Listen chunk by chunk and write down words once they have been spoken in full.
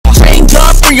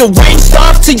up, rearrange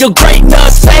stuff to your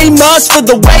greatness. Famous for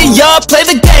the way up, play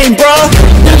the game, bruh.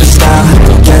 Never stop,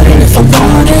 go get it if I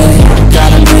want it.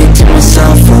 Gotta make to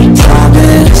myself a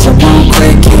promise. I won't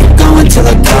quit, keep going till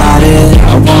I got it.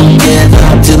 I won't give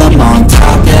up till I'm on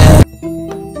top, yeah.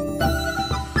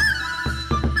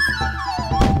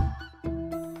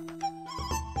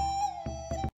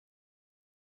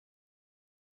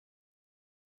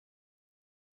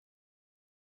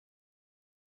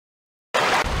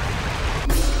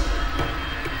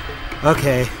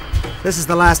 Okay, this is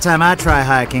the last time I try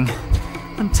hiking.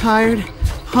 I'm tired,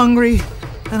 hungry,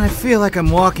 and I feel like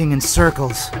I'm walking in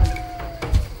circles.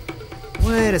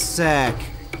 Wait a sec.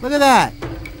 Look at that!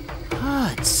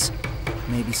 Huts.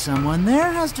 Maybe someone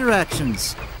there has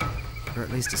directions. Or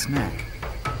at least a snack.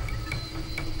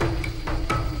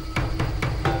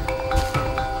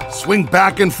 Swing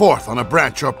back and forth on a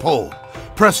branch or pole.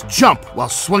 Press jump while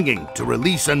swinging to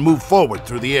release and move forward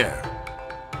through the air.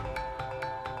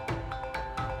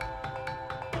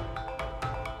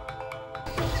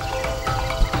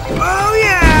 Oh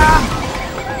yeah!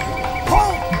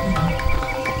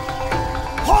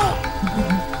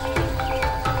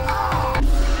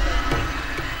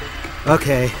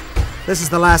 Okay, this is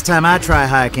the last time I try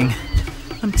hiking.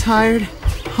 I'm tired,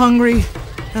 hungry,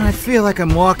 and I feel like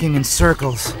I'm walking in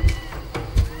circles.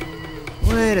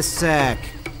 Wait a sec.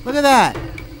 Look at that!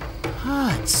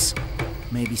 Huts.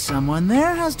 Maybe someone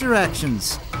there has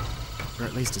directions. Or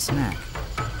at least a snack.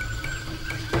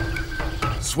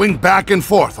 Swing back and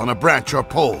forth on a branch or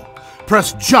pole.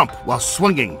 Press jump while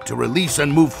swinging to release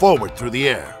and move forward through the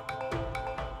air.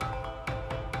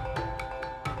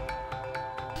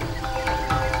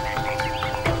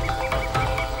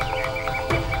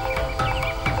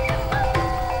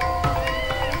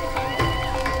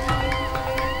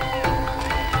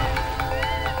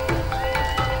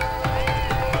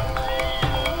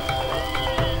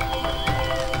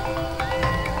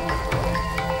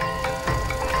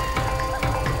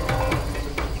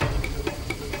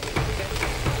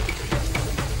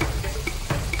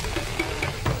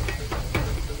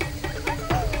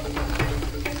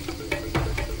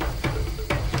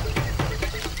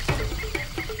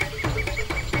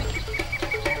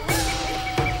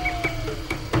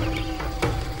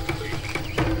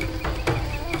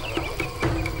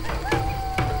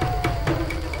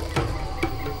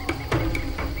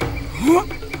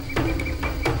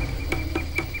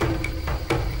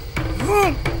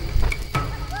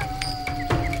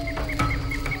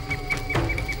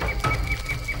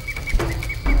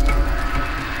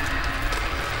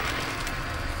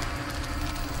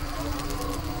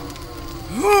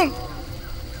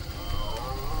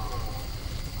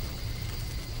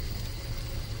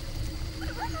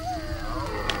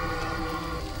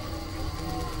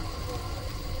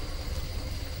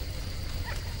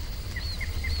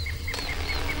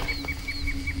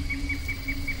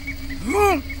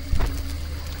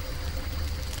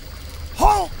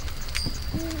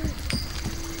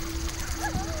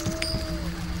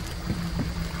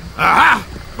 Aha!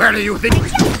 Where do you think?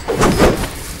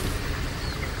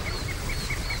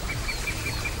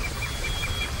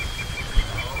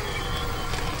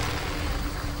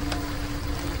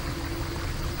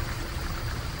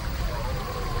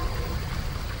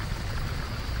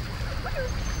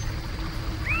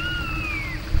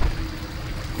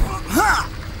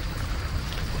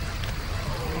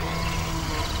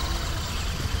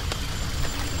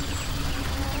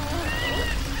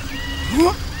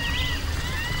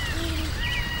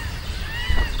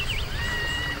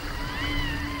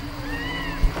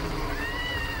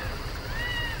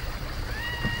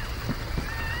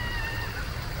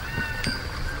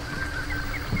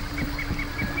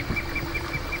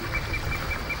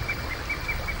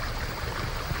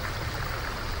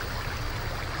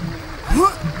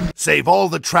 Save all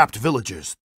the trapped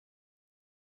villagers.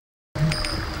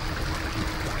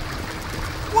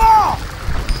 Whoa!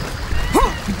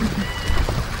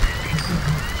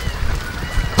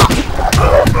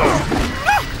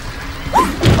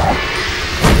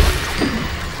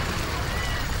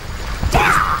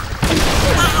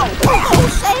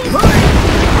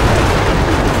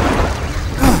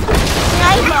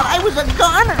 I thought I was a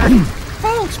goner.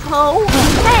 Thanks, Poe.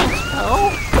 Thanks,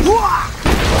 Poe.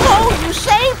 Poe, you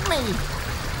saved me.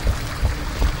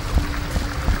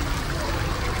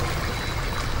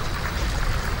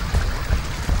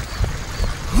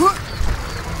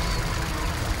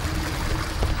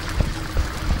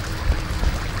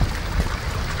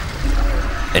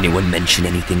 Anyone mention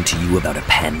anything to you about a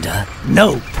panda?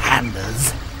 No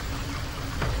pandas.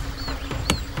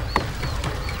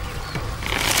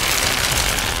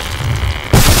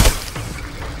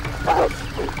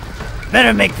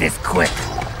 Better make this quick.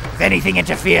 If anything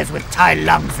interferes with Tai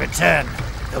Lung's return,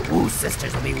 the Wu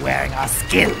sisters will be wearing our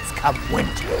skills come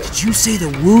winter. Did you say the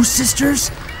Wu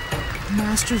sisters?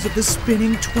 Masters of the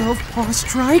spinning 12-paw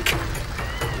strike?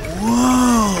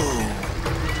 Whoa!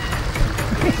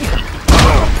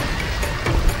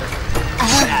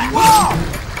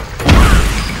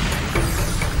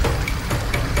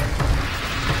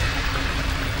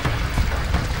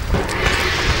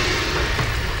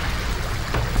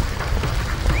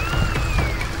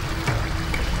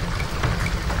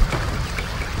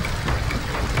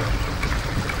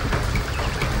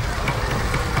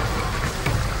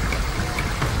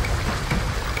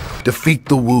 Defeat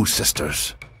the Wu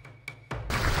sisters.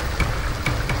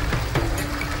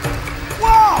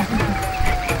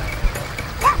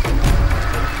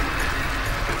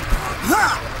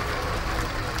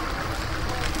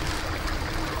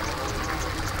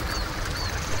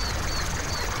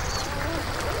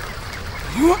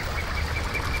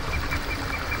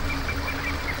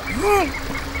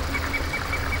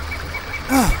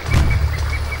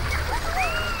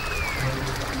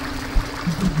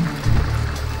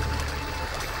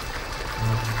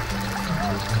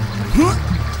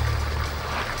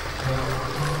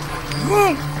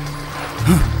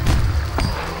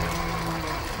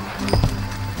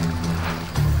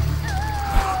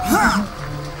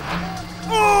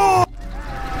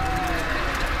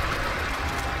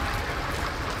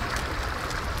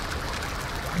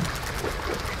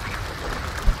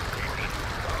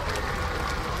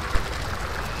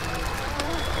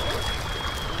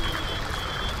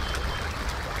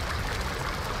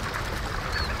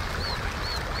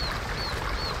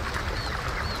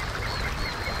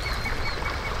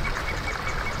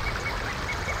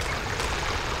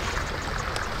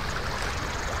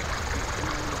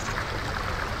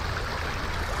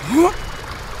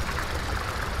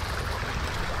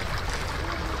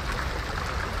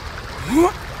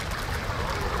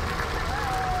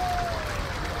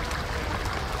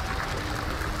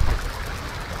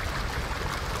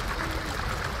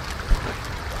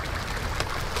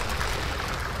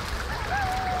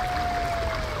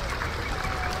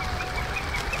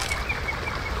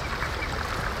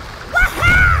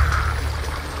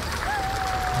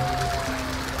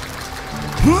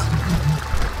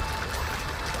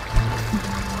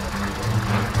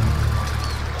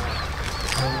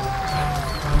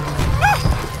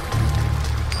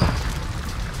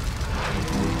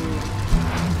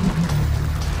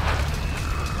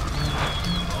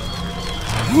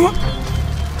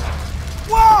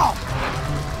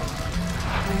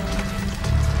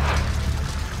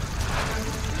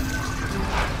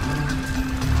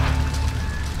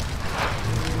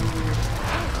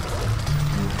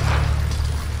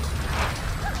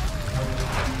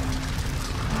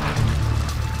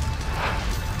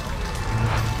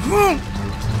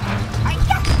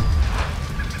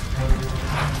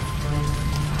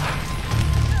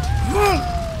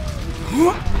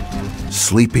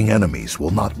 Sleeping enemies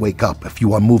will not wake up if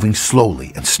you are moving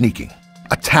slowly and sneaking.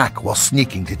 Attack while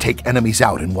sneaking to take enemies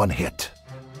out in one hit.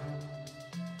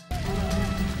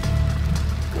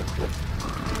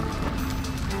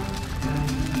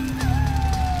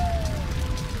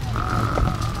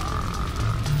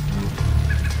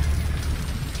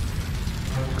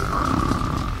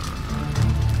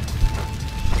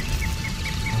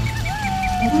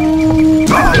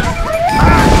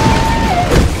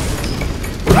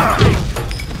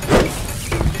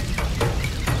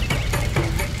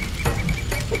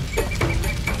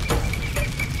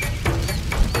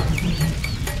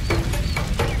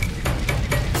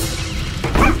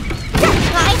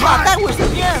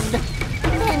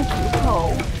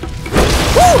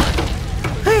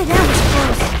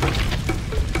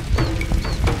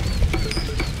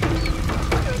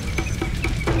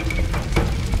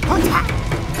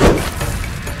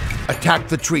 Attack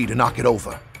the tree to knock it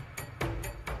over.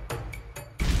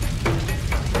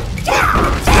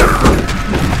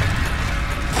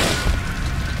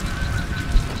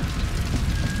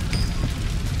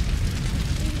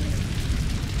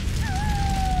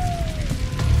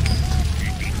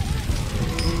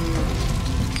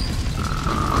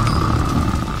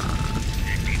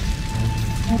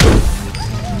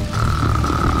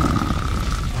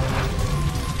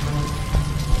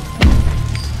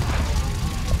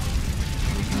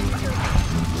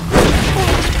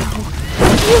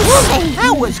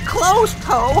 That was close,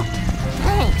 Po.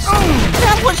 Thanks.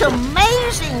 That was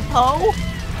amazing, Po.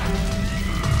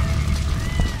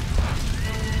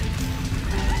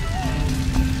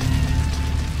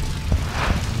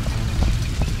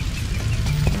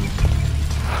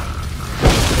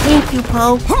 Thank you,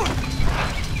 Po.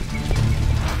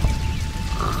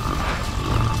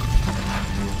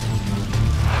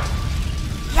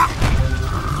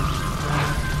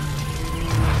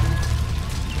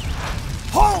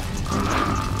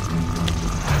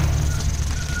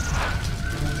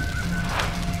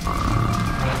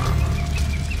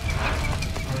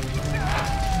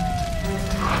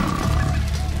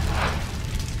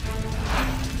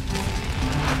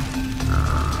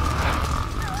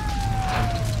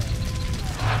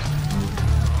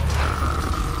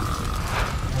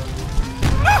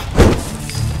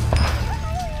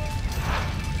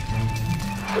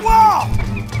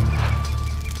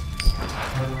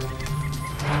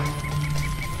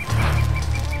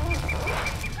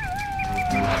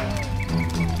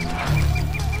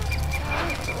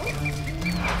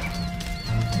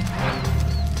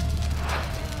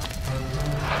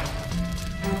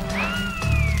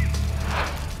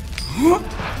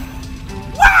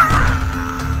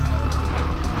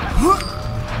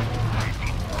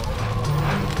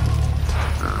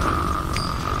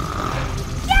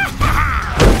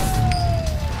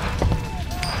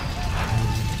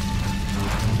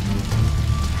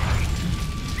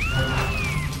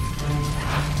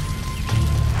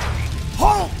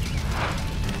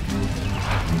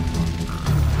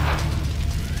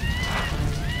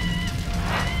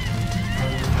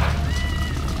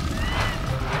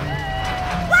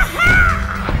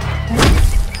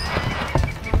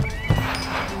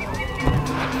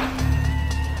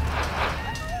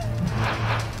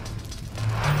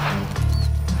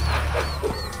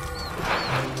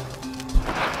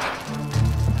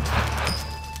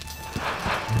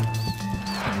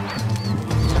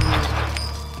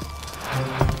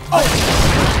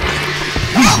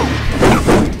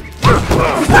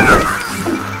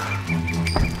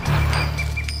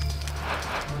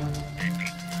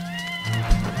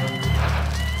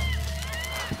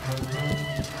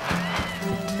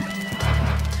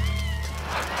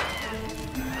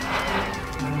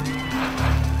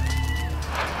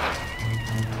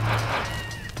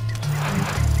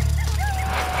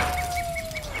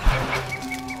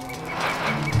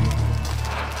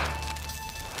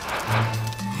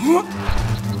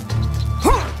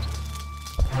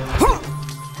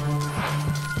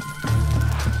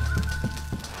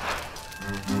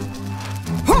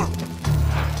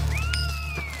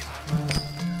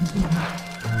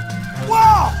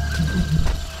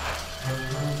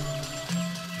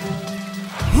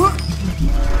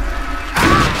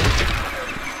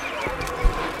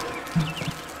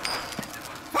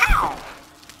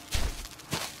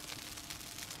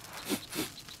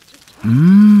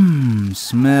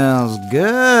 Smells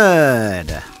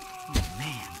good. Oh,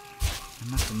 man.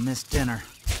 I must have missed dinner.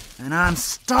 And I'm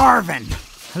starving.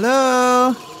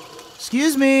 Hello?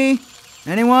 Excuse me?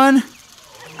 Anyone?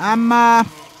 I'm, a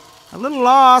little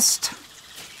lost.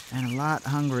 And a lot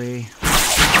hungry.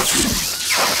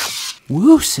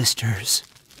 Woo, sisters.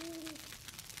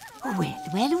 Well,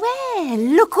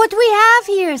 look what we have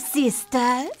here,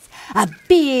 sisters. A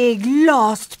big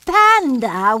lost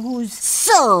panda who's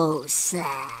so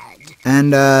sad.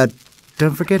 And,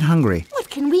 don't forget hungry. What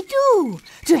can we do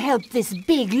to help this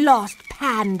big lost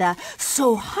panda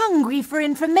so hungry for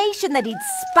information that he'd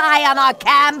spy on our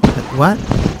camp? What?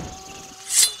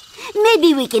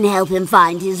 Maybe we can help him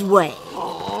find his way.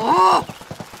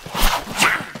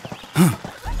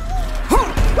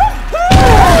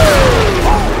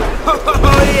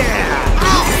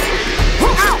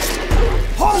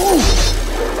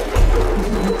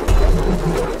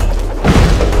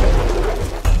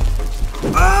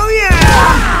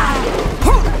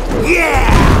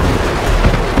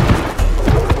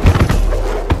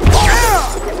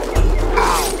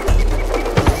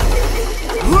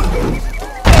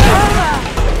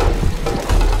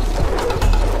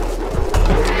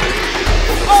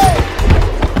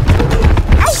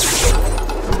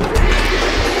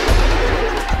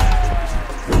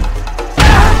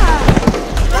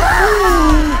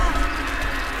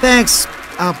 Thanks.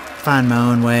 I'll find my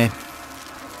own way.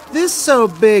 This so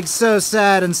big, so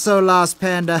sad, and so lost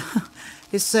panda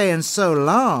is saying so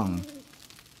long.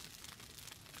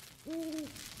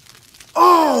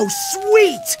 Oh,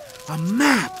 sweet! A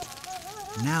map!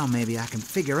 Now maybe I can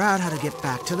figure out how to get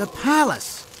back to the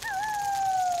palace.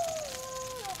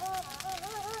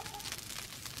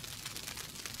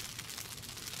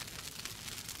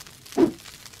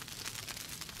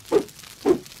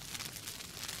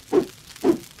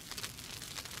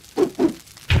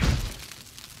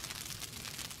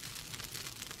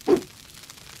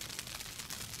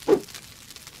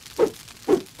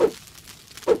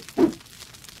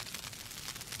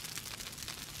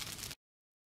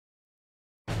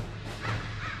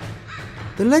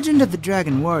 The legend of the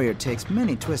Dragon Warrior takes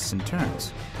many twists and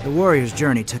turns. The warrior's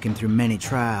journey took him through many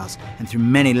trials and through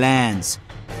many lands,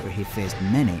 where he faced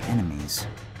many enemies.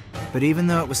 But even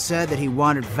though it was said that he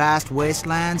wandered vast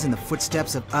wastelands in the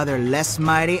footsteps of other less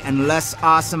mighty and less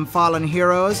awesome fallen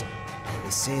heroes, they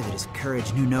say that his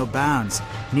courage knew no bounds,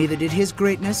 neither did his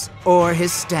greatness or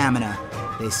his stamina.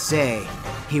 They say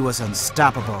he was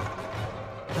unstoppable.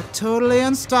 A totally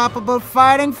unstoppable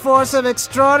fighting force of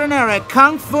extraordinary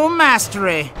Kung Fu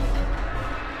mastery.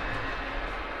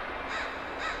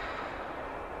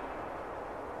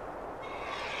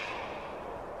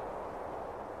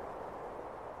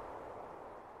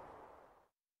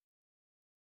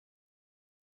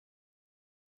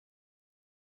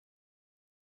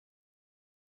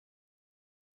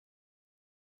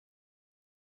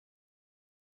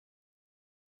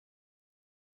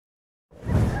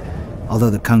 Although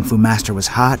the Kung Fu master was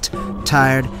hot,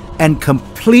 tired, and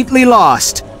completely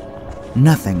lost,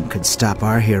 nothing could stop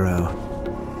our hero.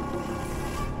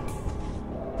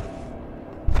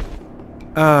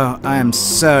 Oh, I am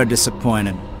so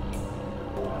disappointed.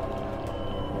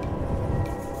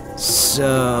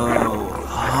 So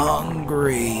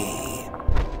hungry.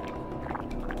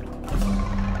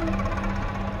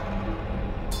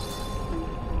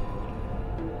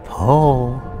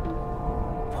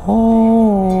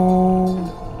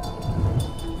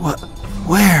 What?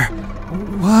 Where?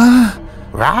 What?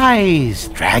 Rise,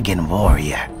 Dragon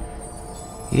Warrior.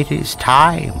 It is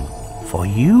time for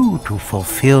you to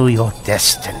fulfill your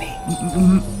destiny.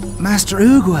 Master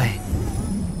Oogway.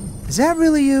 Is that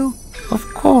really you? Of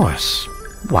course.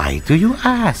 Why do you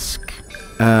ask?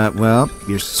 Well,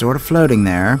 you're sort of floating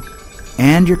there.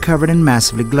 And you're covered in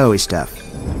massively glowy stuff.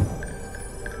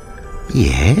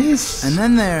 Yes? And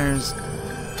then there's...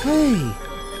 Hey,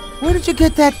 where did you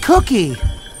get that cookie?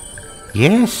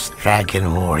 Yes,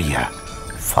 Dragon Warrior.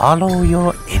 Follow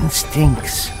your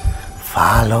instincts.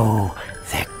 Follow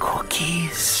the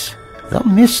cookies. The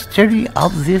mystery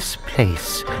of this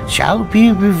place shall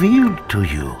be revealed to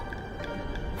you.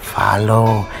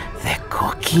 Follow the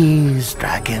cookies,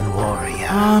 Dragon Warrior.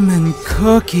 Almond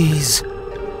cookies.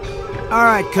 All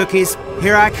right, Cookies,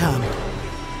 here I come.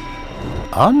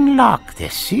 Unlock the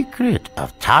secret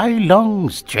of Tai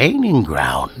Lung's training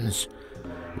grounds.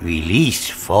 Release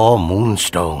 4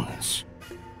 moonstones.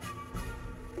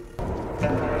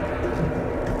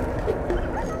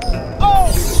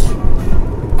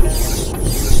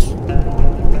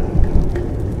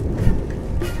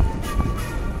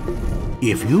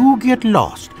 If you get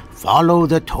lost, follow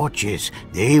the torches.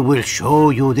 They will show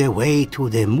you the way to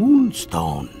the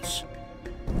moonstones.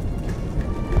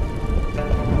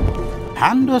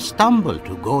 Panda stumble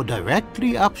to go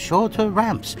directly up shorter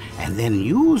ramps, and then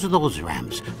use those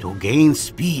ramps to gain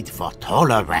speed for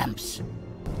taller ramps.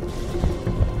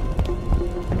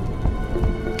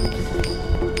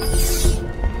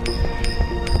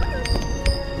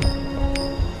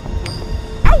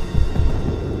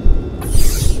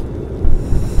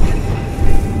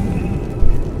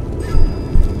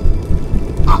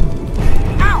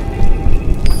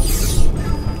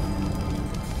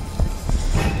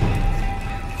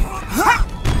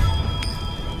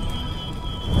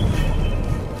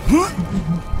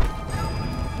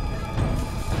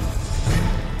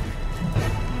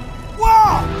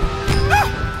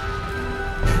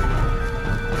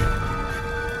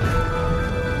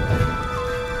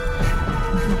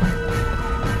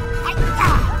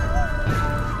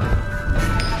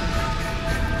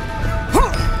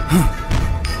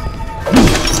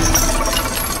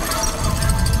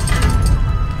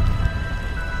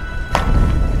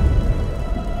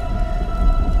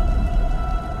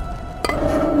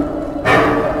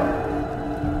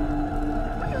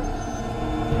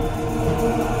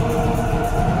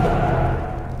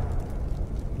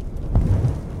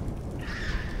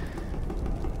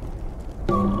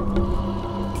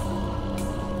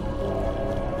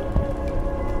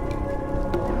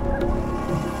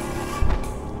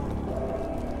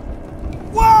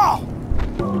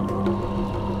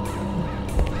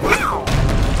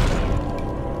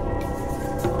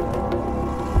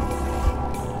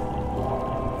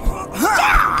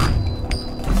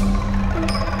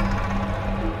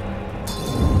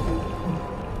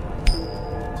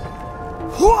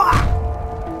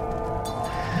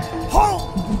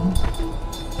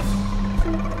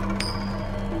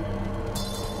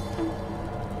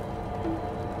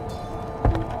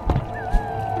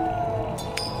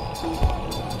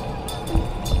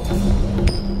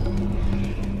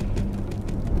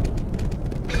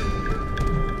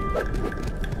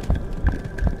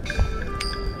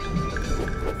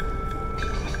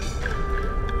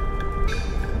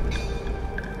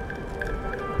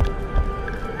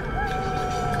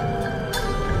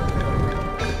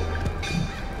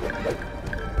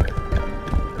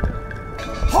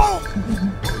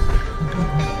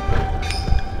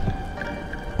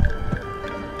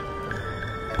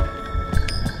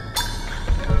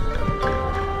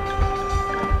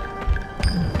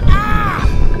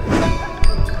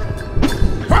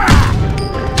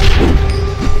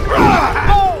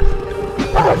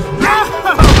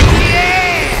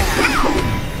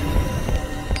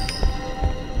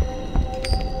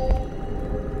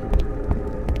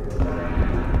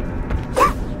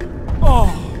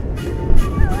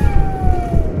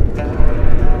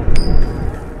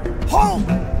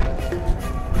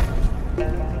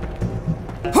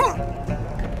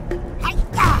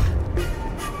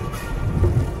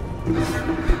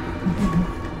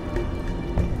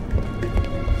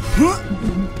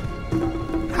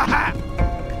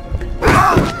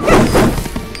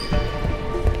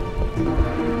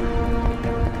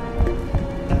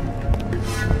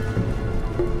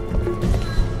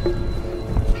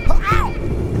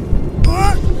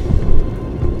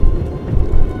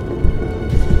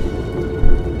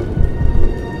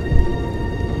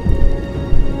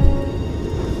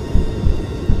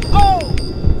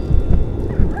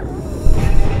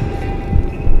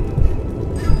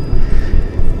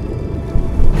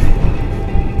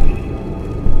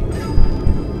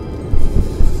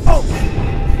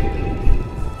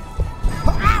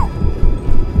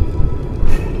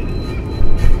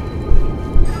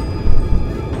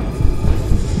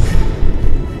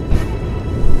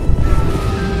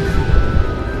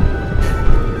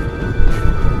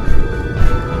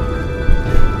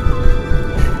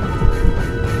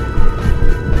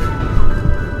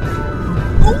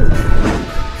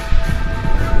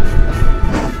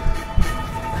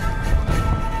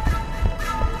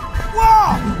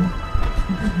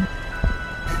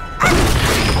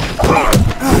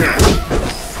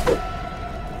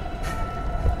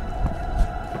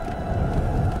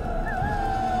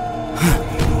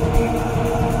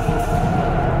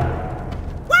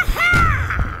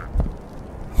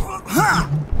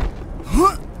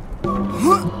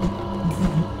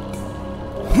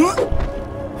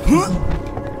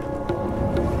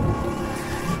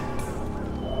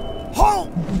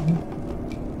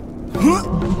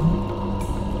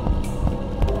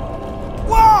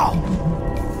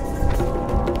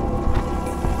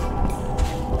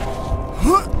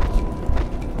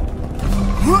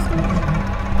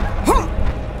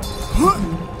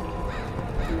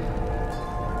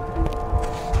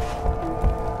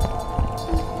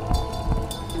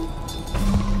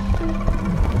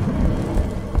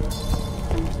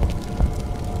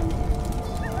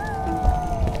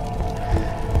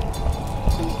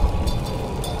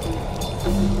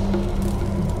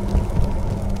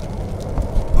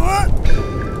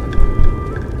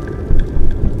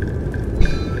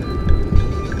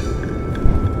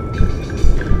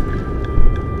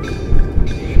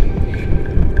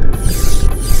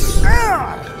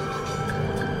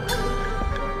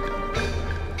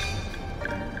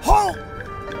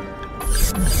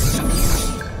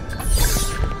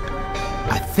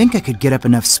 I think I could get up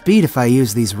enough speed if I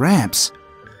use these ramps.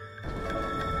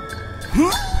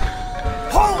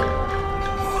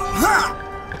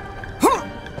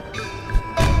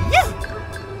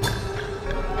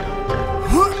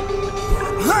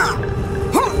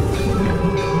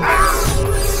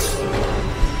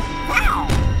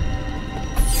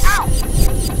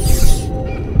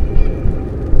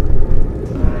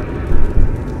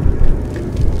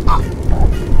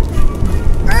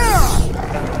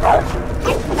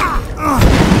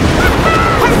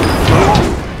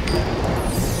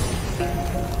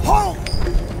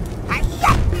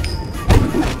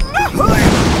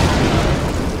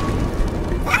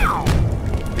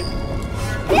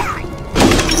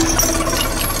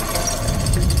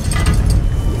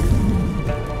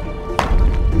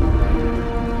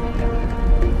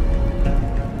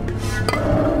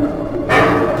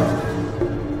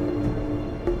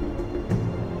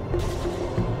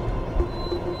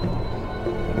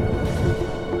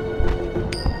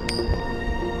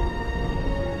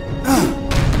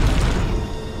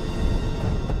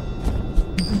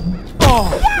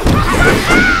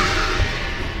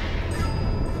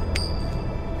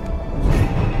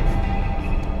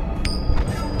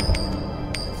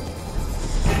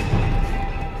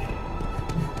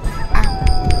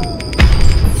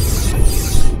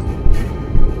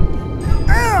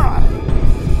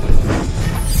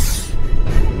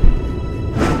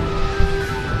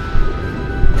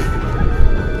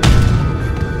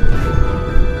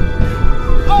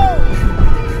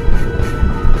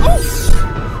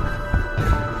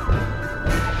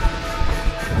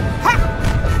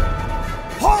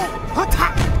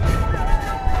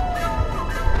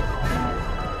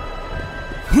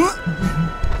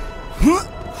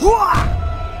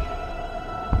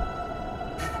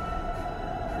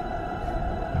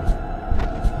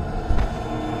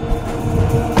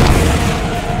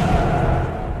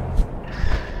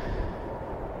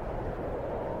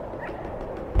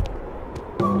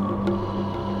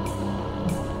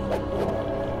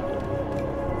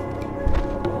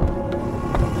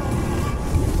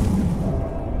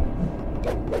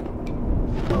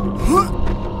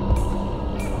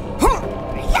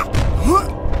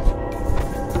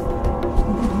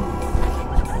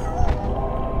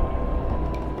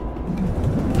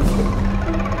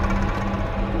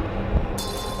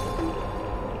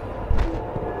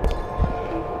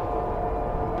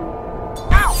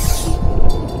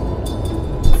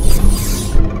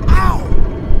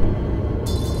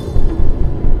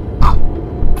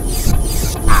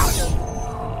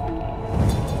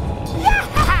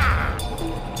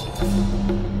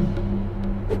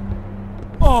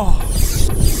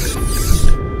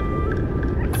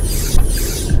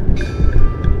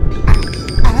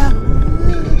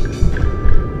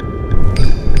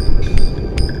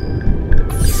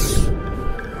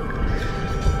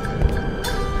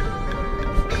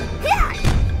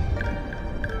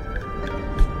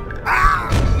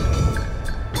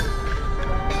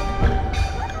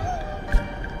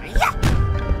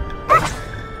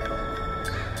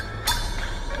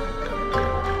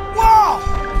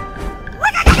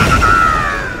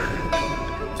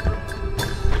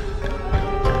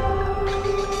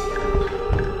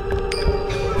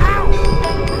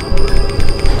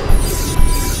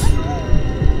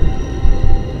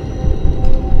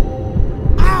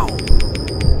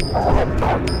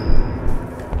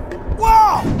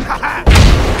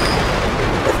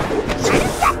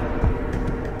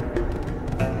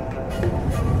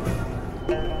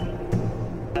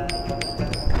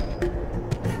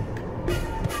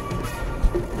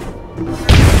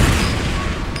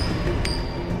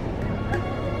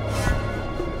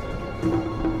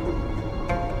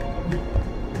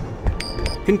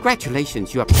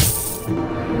 Congratulations, you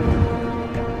are...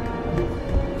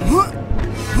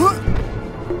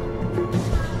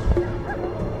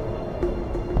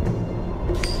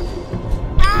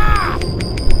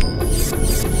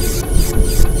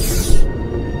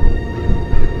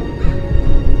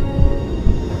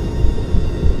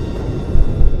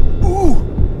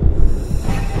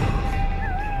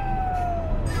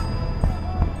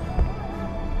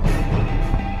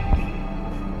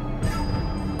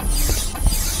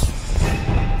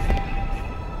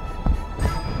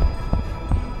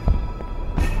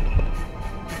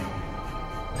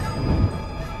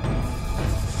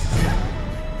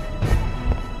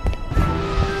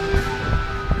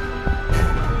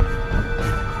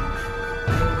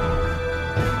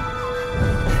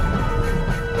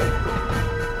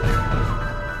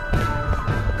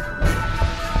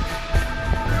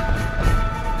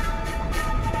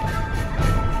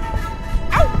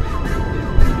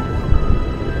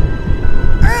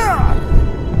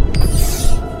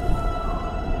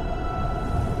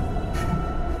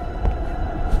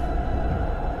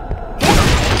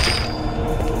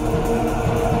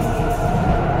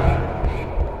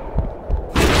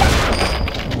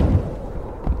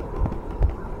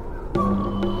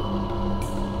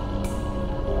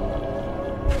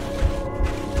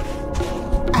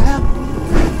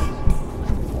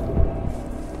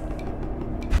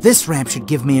 This ramp should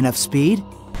give me enough speed.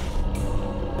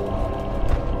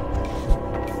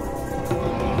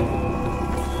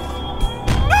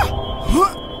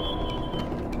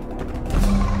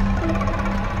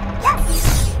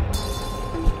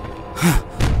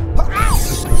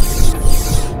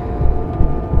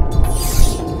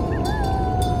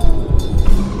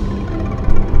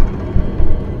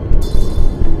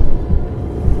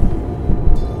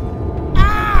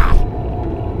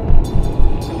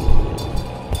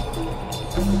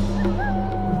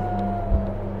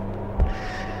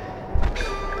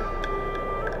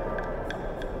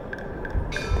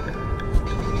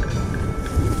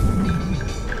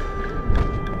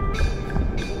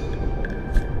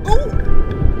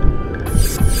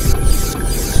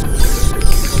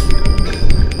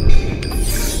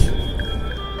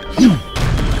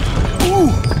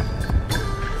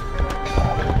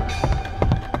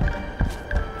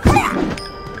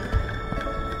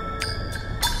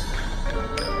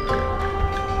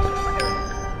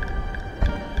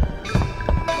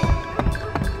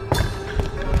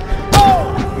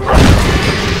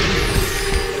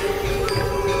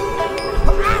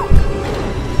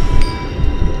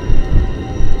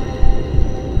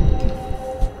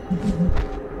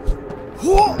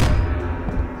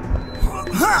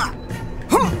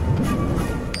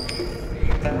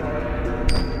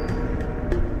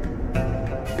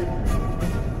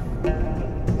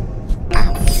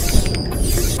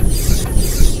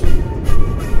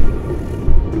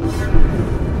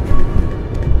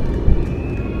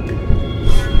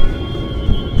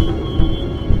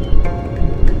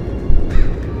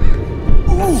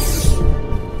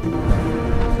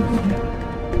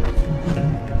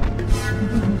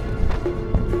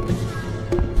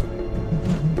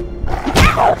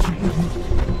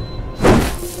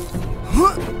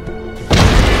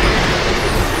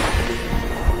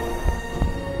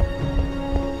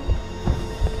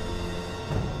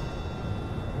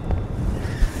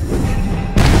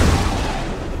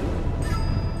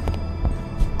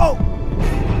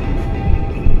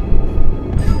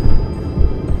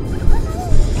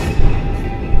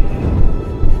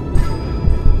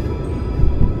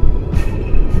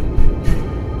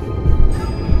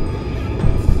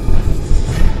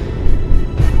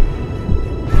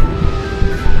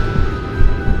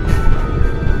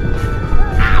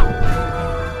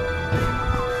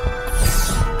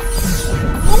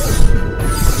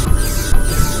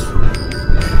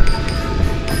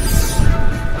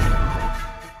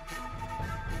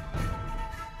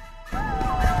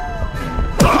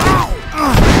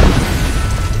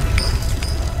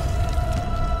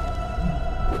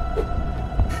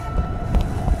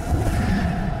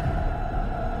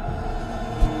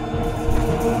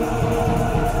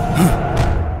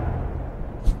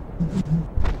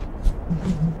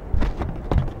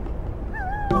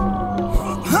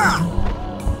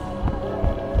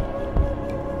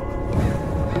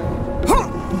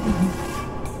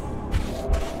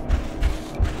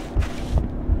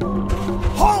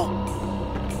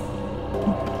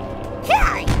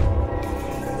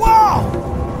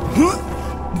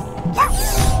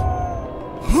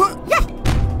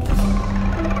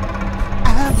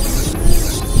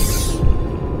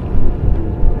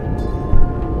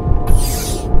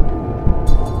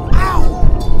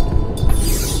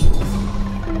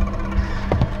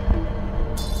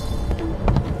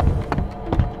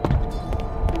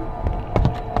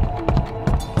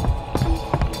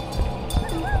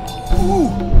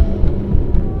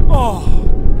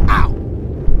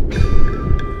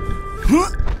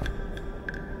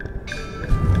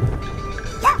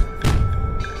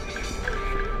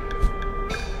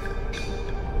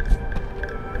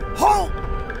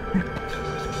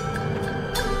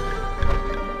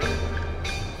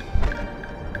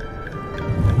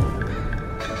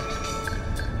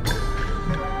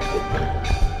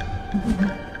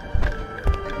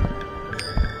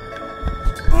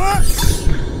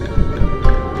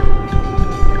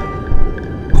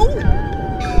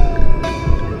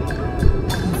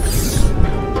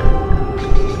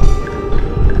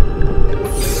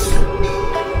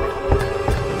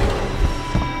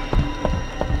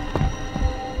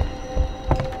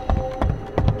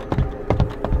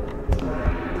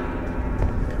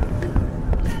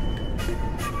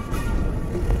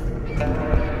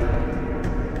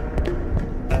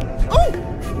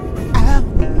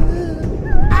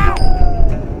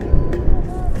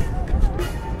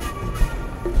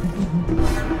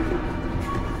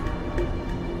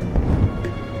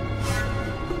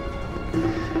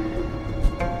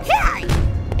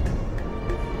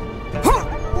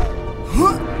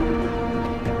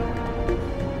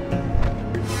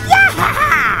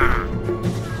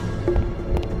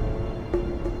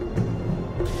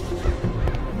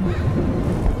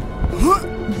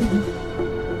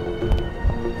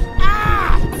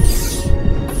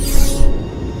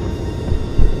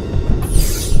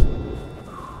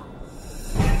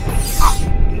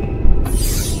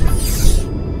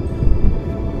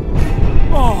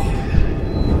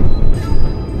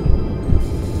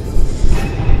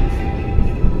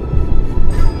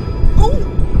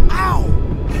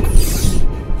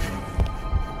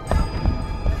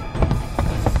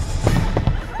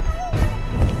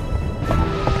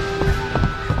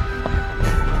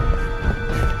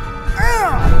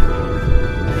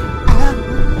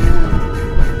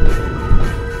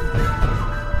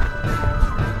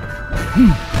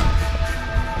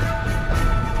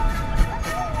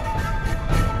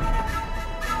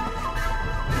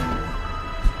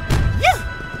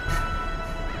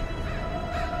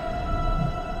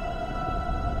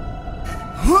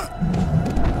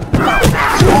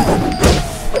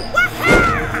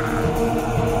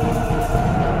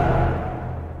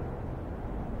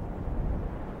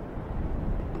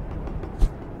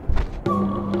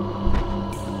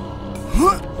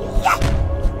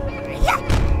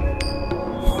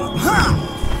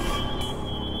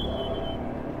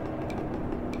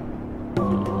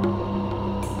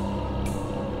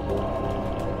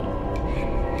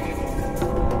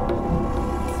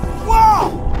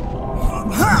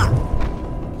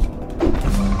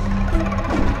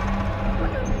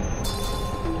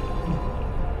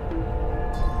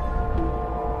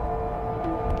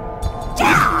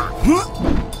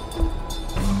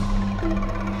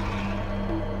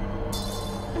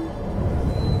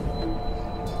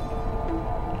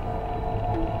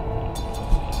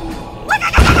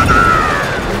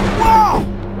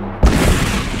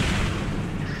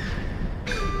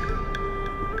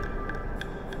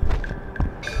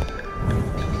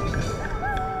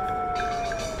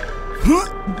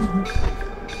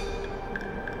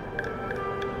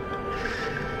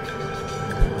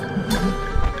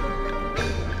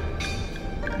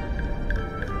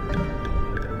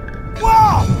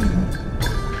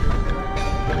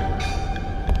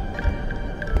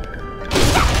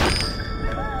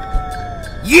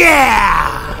 Yeah!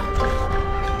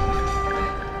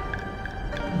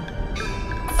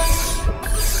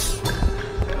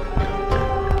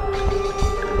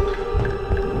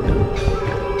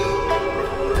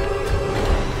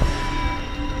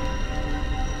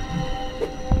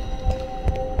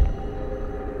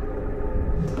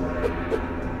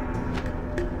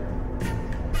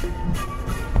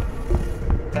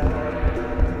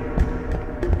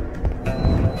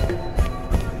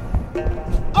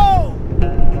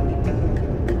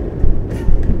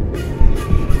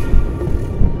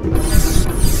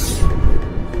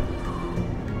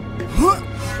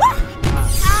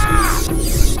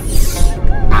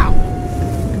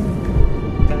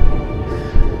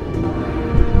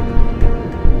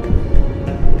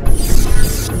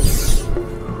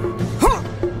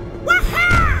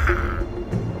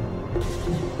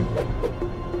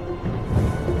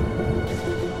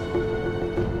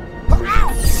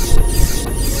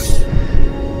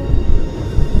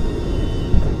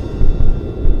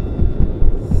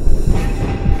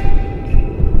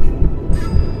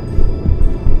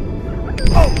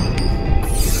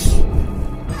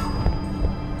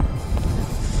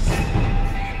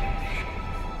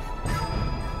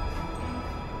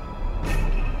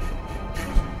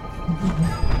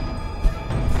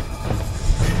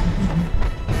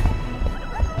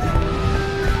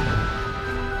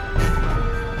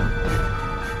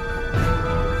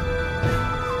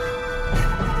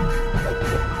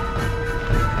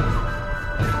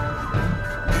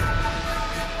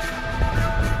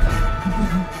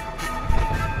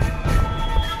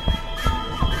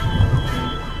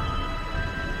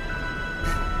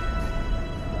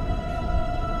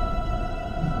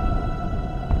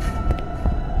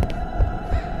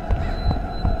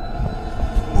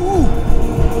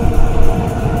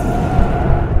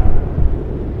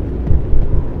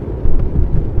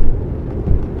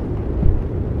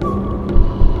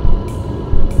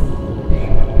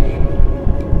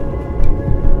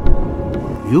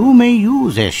 You may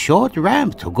use a short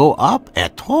ramp to go up a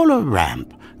taller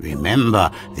ramp.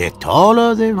 Remember, the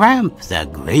taller the ramp, the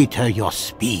greater your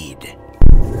speed.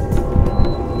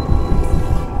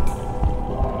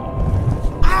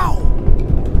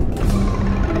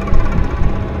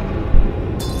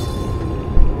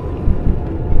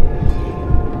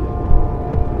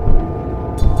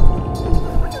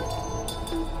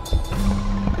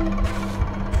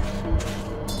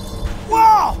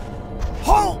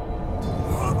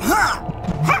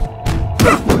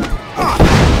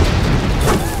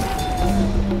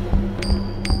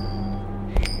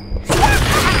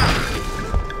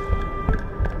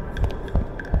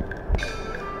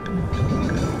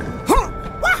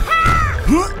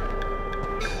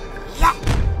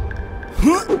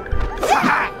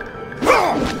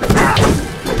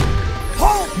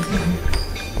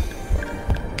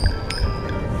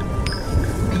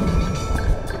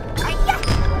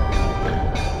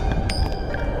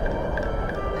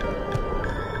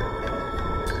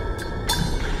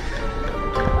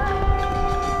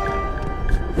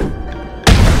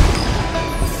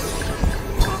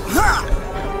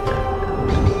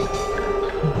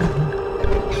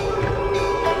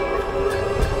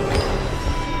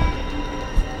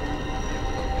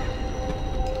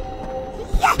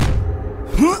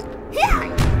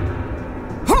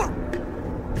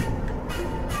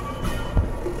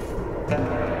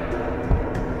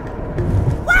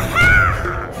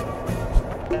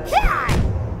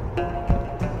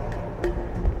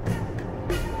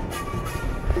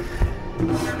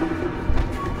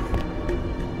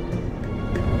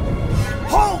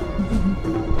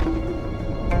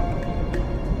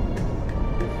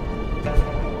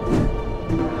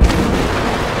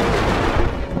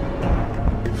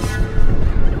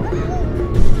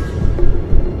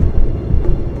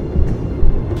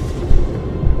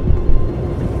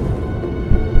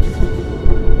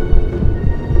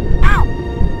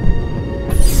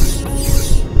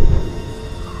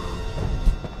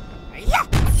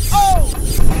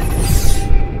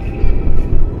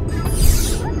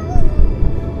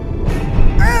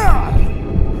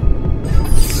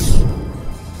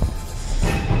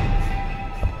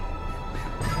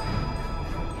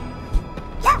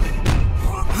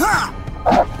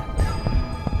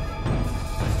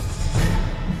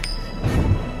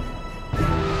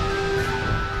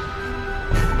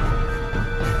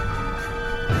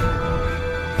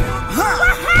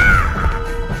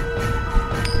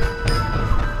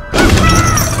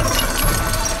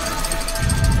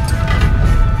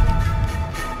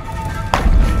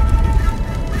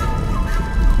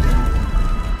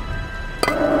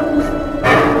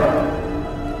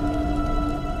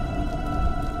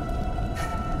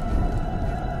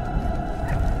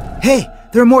 Hey,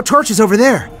 there are more torches over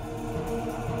there.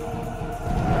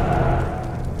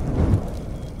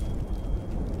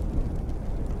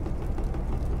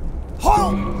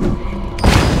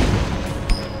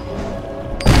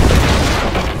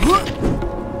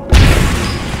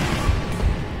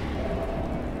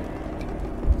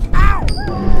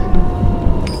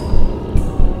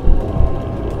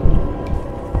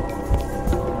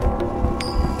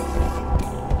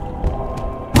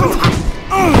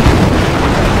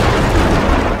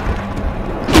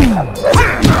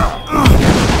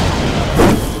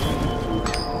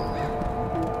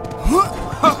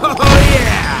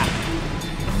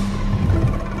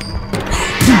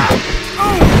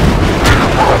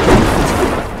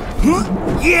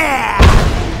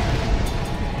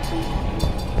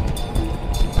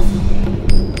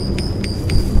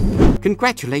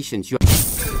 Congratulations, you.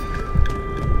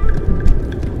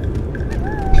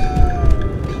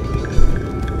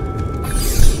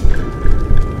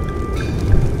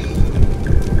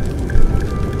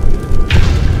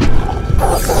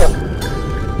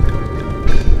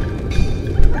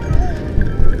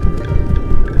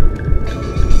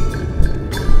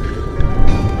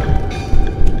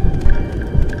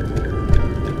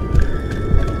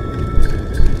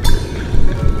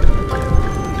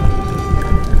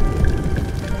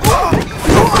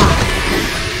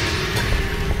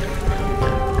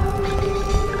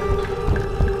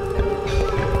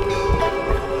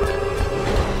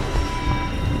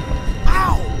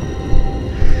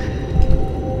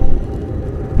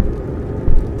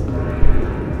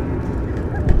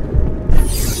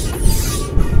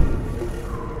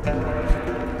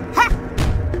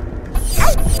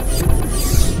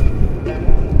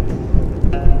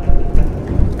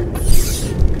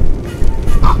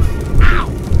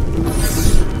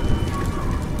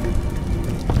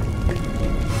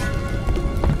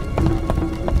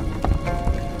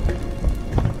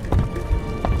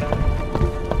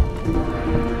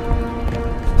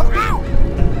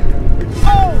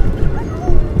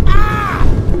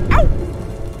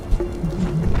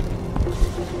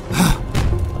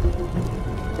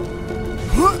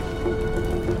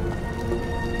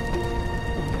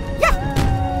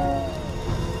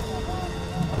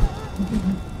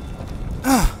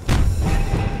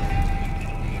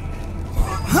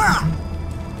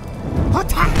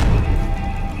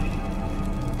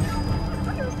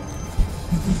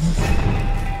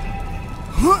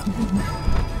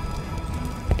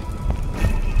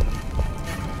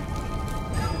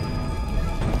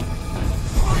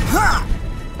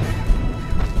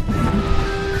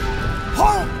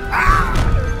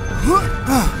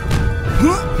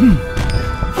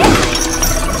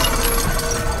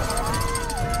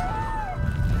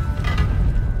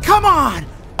 Come on!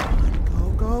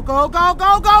 Go, go, go,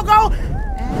 go, go, go!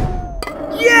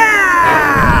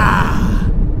 Yeah!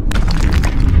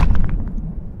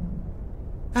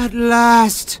 At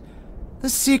last, the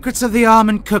secrets of the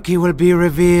almond cookie will be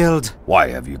revealed. Why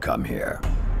have you come here?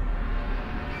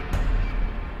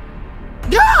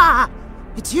 Yeah!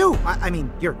 It's you! I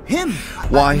mean, you're him!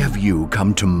 Why have you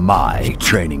come to my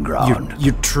training ground?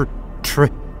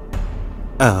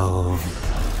 Oh.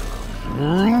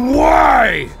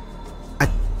 Why? I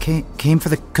came for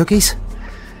the cookies?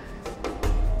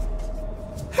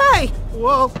 Hey!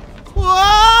 Whoa!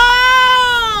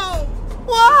 Whoa!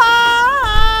 Whoa!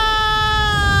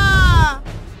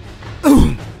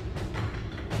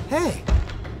 Hey,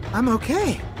 I'm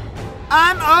okay.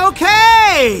 I'm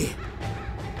okay!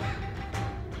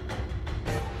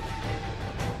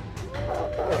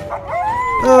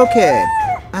 Okay,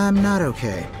 I'm not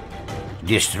okay.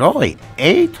 Destroy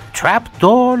 8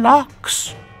 trapdoor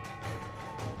locks.